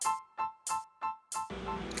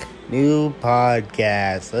New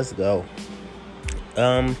podcast. Let's go.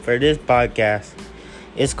 For this podcast,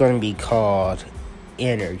 it's going to be called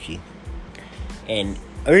Energy. And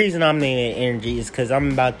the reason I'm naming it Energy is because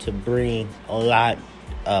I'm about to bring a lot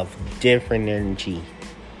of different energy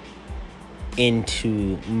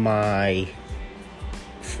into my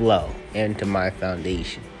flow, into my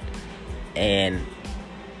foundation. And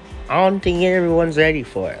I don't think everyone's ready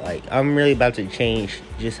for it. Like, I'm really about to change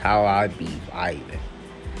just how I be vibing.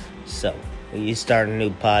 So, when you start a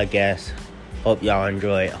new podcast, hope y'all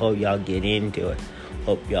enjoy it. Hope y'all get into it.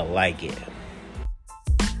 Hope y'all like it.